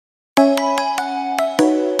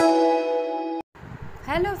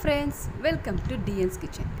Hello friends, welcome to DN's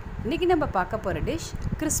Kitchen. இன்னைக்கு நம்ம பார்க்க போற dish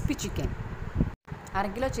crispy chicken. 1/2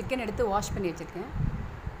 kilo chicken எடுத்து வாஷ் பண்ணி வச்சிருக்கேன்.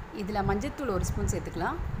 இதுல மஞ்சள் தூள் 1 ஸ்பூன்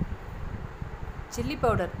சேர்த்துக்கலாம். chilli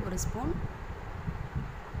powder 1 spoon.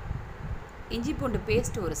 இஞ்சி பூண்டு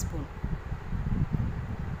பேஸ்ட் 1 ஸ்பூன்.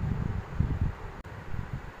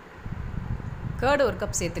 curd 1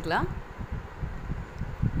 கப் சேர்த்துக்கலாம்.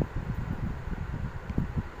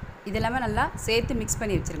 இதெல்லாம் நல்லா சேர்த்து mix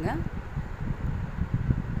பண்ணி வச்சிருங்க.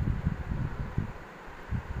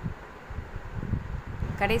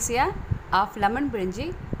 கடைசியா half lemon பிழிஞ்சி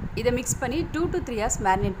இத mix பண்ணி 2 to 3 hours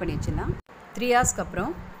marinate பண்ணி வச்சிடலாம். 3 hours க்கு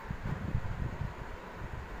அப்புறம்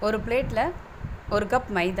ஒரு பிளேட்ல 1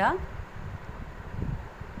 கப் மைதா,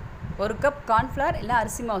 1 கப் cornflour இல்ல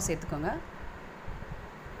அரிசி மாவு சேர்த்துக்கோங்க.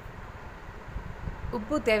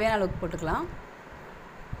 உப்பு தேவையான அளவுக்கு போட்டுக்கலாம்.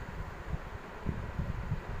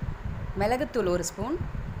 மிளகுத்தூள் 1 ஸ்பூன்,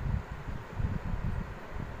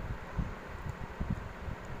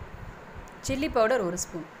 chilli powder 1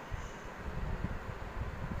 ஸ்பூன்.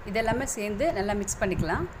 இதெல்லாம் சேர்ந்து நல்லா mix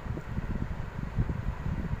பண்ணிக்கலாம்.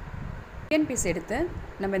 chicken piece எடுத்து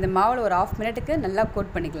நம்ம இந்த மாவுல ஒரு 1/2 மினிட்டுக்கு நல்லா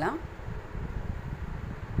கோட் பண்ணிக்கலாம்.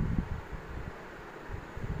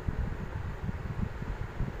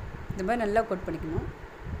 இந்த மாதிரி நல்லா கோட் பண்ணிக்கணும்.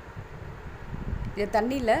 இத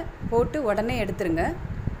தண்ணில போட்டு உடனே எடுத்துருங்க.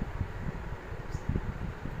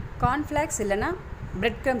 cornflakes இல்லனா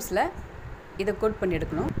breadcrumbsல இத கோட் பண்ணி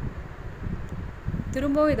எடுக்கணும்.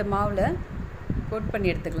 திரும்பவும் இத மாவுல கோட் பண்ணி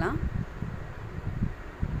எடுத்துக்கலாம்.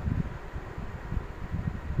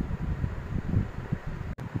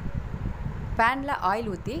 panல ஆயில்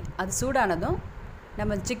ஊத்தி அது சூடானதும்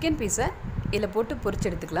நம்ம chicken piece இதல போட்டு பொரிச்சு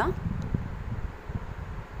எடுத்துக்கலாம்.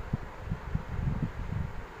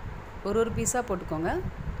 ஒரு பீஸா போட்டுக்கோங்க.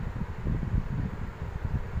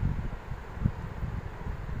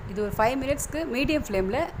 இது ஒரு 5 மினிட்ஸ்க்கு மீடியம்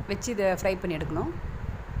ஃப்ளேம்ல வெச்சு இத ஃப்ரை பண்ணி எடுக்கணும்.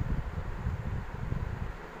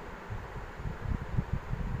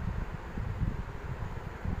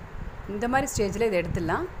 இந்த மாதிரி ஸ்டேஜ்ல இத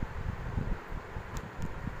எடுத்துடலாம்.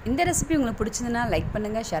 இந்த ரெசிபி உங்களுக்கு பிடிச்சிருந்தா லைக்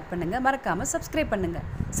பண்ணுங்க, ஷேர் பண்ணுங்க, மறக்காம Subscribe பண்ணுங்க.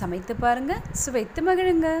 சமைத்து பாருங்க, சுவைத்து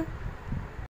மகிழுங்க.